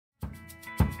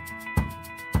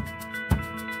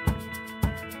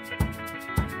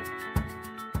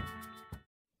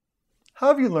How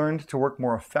have you learned to work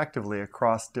more effectively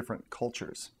across different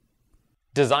cultures?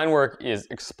 Design work is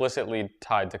explicitly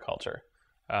tied to culture,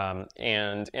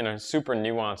 and in a super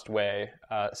nuanced way.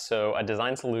 So a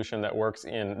design solution that works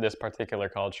in this particular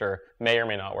culture may or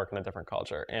may not work in a different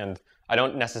culture. And I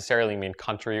don't necessarily mean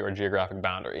country or geographic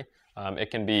boundary.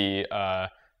 It can be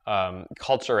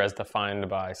culture as defined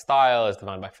by style, as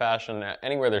defined by fashion,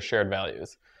 anywhere there's shared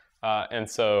values. And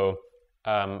so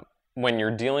when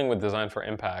you're dealing with design for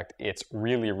impact, it's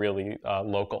really, really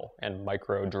local and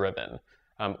micro-driven.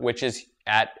 Which is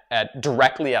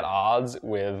directly at odds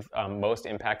with most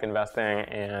impact investing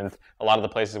and a lot of the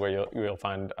places where you'll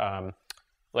find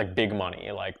like big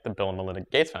money, like the Bill and Melinda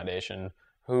Gates Foundation,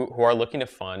 who are looking to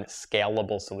fund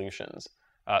scalable solutions,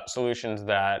 solutions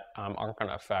that aren't going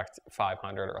to affect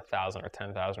 500 or 1,000 or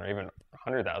 10,000 or even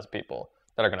 100,000 people,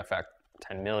 that are going to affect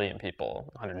 10 million people,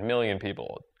 100 million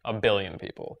people, a billion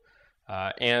people,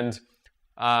 and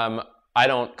I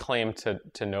don't claim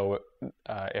to know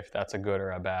if that's a good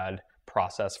or a bad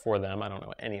process for them. I don't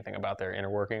know anything about their inner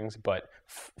workings, but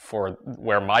for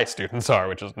where my students are,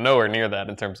 which is nowhere near that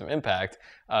in terms of impact,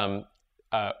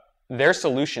 their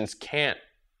solutions can't,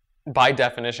 by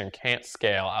definition, can't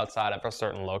scale outside of a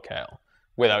certain locale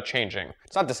without changing.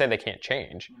 It's not to say they can't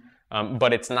change,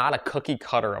 but it's not a cookie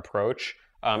cutter approach.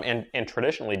 And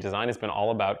traditionally, design has been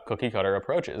all about cookie cutter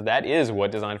approaches. That is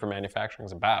what design for manufacturing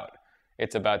is about.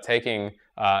 It's about taking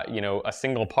a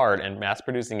single part and mass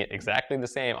producing it exactly the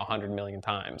same 100 million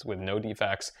times with no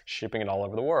defects, shipping it all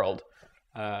over the world.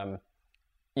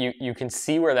 You can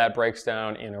see where that breaks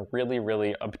down in a really,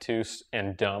 really obtuse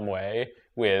and dumb way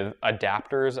with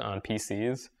adapters on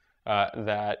PCs,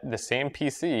 that the same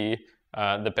PC,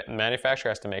 the manufacturer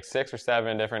has to make 6 or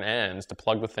 7 different ends to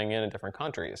plug the thing in different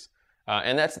countries.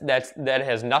 And that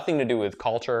has nothing to do with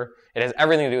culture. It has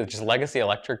everything to do with just legacy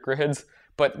electric grids.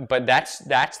 But that's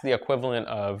the equivalent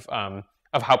of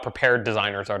how prepared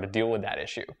designers are to deal with that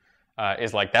issue.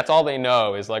 Is like, that's all they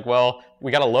know is like, well,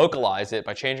 we got to localize it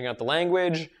by changing out the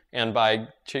language and by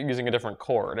using a different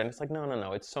chord. And it's like,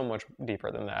 no, it's so much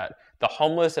deeper than that. The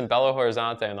homeless in Belo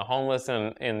Horizonte and the homeless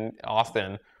in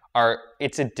Austin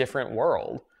it's a different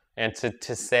world. And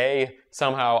to say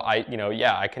somehow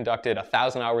I conducted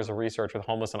 1,000 hours of research with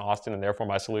homeless in Austin and therefore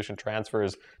my solution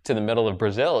transfers to the middle of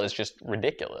Brazil is just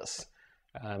ridiculous.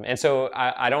 And so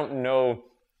I don't know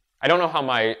how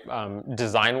my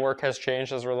design work has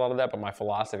changed as a result of that, but my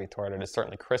philosophy toward it is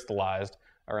certainly crystallized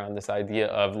around this idea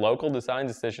of local design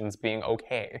decisions being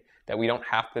okay, that we don't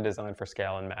have to design for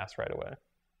scale and mass right away.